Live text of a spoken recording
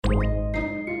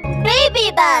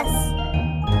Baby Bus!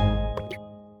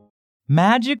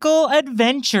 Magical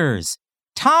Adventures.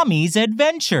 Tommy's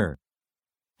Adventure.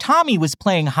 Tommy was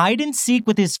playing hide and seek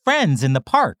with his friends in the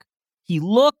park. He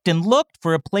looked and looked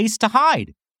for a place to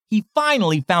hide. He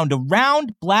finally found a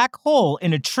round black hole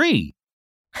in a tree.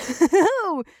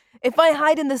 If I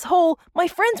hide in this hole, my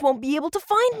friends won't be able to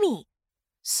find me.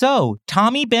 So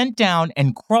Tommy bent down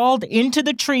and crawled into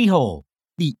the tree hole.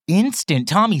 The instant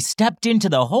Tommy stepped into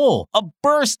the hole, a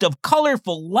burst of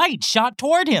colorful light shot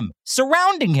toward him,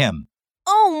 surrounding him.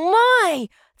 Oh my!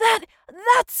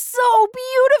 That's so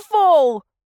beautiful!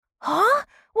 Huh?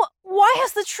 Why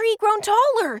has the tree grown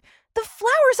taller? The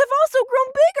flowers have also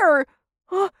grown bigger.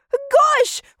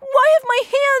 Gosh! Why have my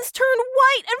hands turned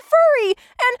white and furry?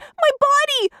 And my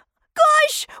body?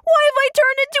 Gosh! Why have I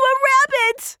turned into a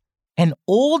rabbit? An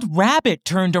old rabbit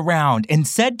turned around and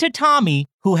said to Tommy,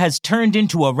 who has turned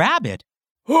into a rabbit,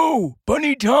 "Oh,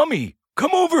 Bunny Tommy,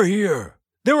 come over here.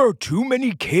 There are too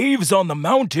many caves on the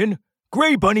mountain.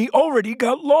 Gray Bunny already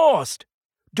got lost.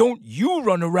 Don't you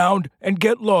run around and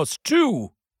get lost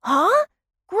too." Huh?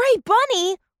 Gray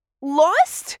Bunny?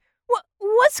 Lost?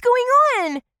 What's going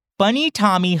on? Bunny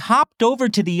Tommy hopped over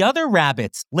to the other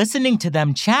rabbits, listening to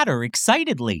them chatter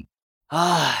excitedly.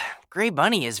 Gray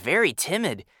Bunny is very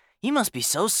timid. He must be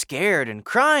so scared and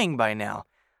crying by now.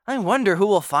 I wonder who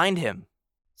will find him.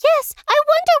 Yes, I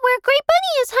wonder where Gray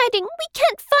Bunny is hiding. We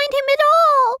can't find him at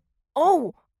all.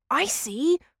 Oh, I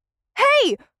see.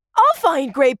 Hey, I'll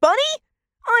find Gray Bunny.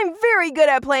 I'm very good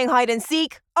at playing hide and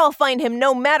seek. I'll find him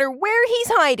no matter where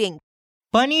he's hiding.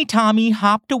 Bunny Tommy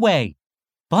hopped away.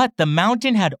 But the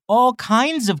mountain had all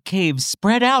kinds of caves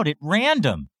spread out at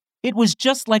random. It was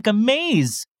just like a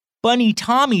maze. Bunny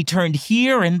Tommy turned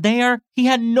here and there. He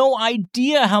had no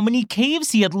idea how many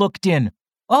caves he had looked in.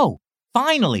 Oh,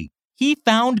 finally, he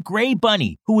found Gray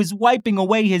Bunny, who was wiping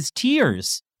away his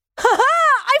tears.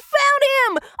 Ha-ha! I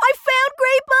found him! I found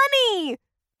Gray Bunny!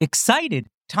 Excited,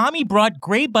 Tommy brought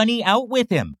Gray Bunny out with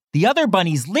him. The other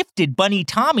bunnies lifted Bunny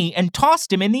Tommy and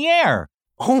tossed him in the air.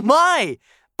 Oh my!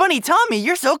 Bunny Tommy,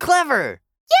 you're so clever!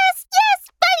 Yes,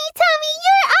 Bunny Tommy,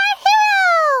 you're our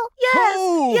hero!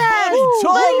 Yes!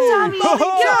 Bunny Tommy!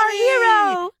 You're our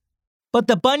hero! But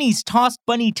the bunnies tossed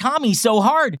Bunny Tommy so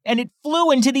hard, and it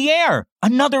flew into the air.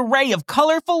 Another ray of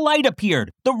colorful light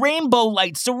appeared. The rainbow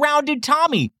light surrounded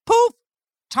Tommy. Poof!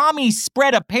 Tommy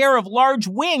spread a pair of large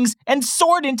wings and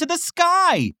soared into the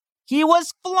sky. He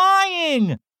was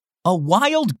flying! A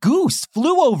wild goose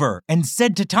flew over and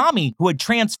said to Tommy, who had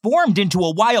transformed into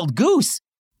a wild goose,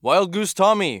 "Wild Goose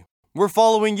Tommy, we're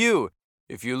following you.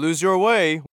 If you lose your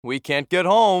way, we can't get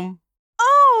home."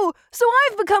 Oh, so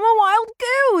I've become a wild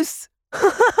goose!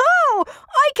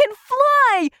 I can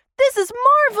fly! This is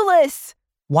marvelous!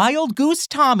 Wild Goose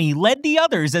Tommy led the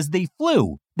others as they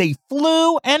flew. They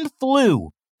flew and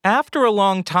flew. After a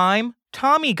long time,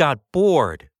 Tommy got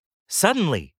bored.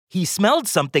 Suddenly, he smelled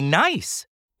something nice.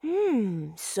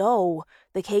 So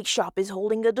the cake shop is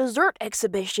holding a dessert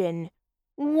exhibition.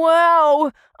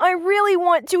 Wow, I really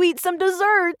want to eat some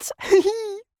dessert.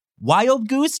 Wild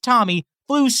Goose Tommy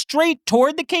flew straight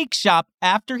toward the cake shop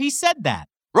after he said that.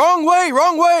 Wrong way,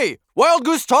 wrong way! Wild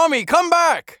Goose Tommy, come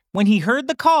back! When he heard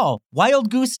the call,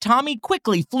 Wild Goose Tommy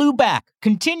quickly flew back,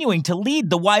 continuing to lead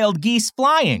the wild geese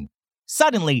flying.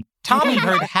 Suddenly, Tommy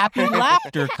heard happy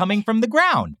laughter coming from the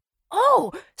ground.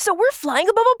 Oh, so we're flying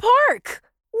above a park.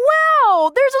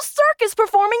 Wow, there's a circus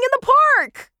performing in the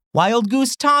park. Wild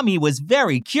Goose Tommy was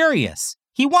very curious.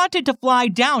 He wanted to fly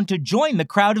down to join the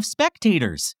crowd of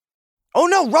spectators. Oh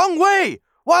no, wrong way!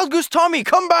 Wild Goose Tommy,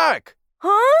 come back!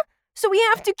 Huh? So we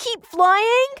have to keep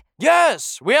flying?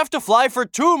 Yes, we have to fly for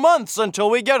 2 months until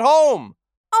we get home.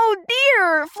 Oh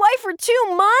dear, fly for 2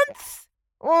 months?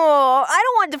 Oh, I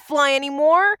don't want to fly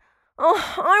anymore.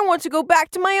 Oh, I want to go back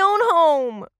to my own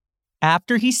home.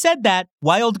 After he said that,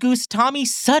 Wild Goose Tommy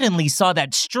suddenly saw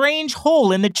that strange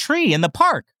hole in the tree in the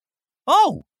park.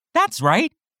 Oh, that's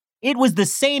right. It was the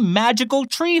same magical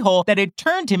tree hole that had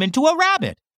turned him into a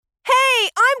rabbit. Hey,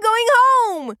 I'm going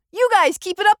home. You guys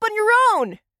keep it up on your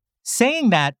own.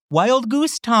 Saying that, Wild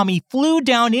Goose Tommy flew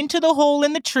down into the hole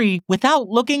in the tree without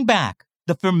looking back.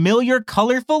 The familiar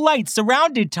colorful light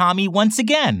surrounded Tommy once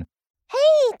again.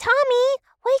 Hey, Tommy,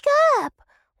 wake up.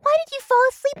 Why did you fall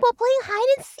asleep while playing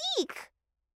hide and seek?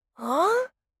 Huh?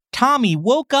 Tommy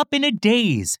woke up in a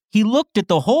daze. He looked at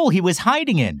the hole he was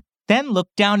hiding in, then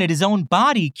looked down at his own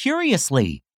body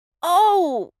curiously.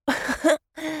 Oh,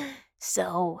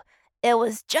 So, it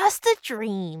was just a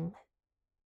dream.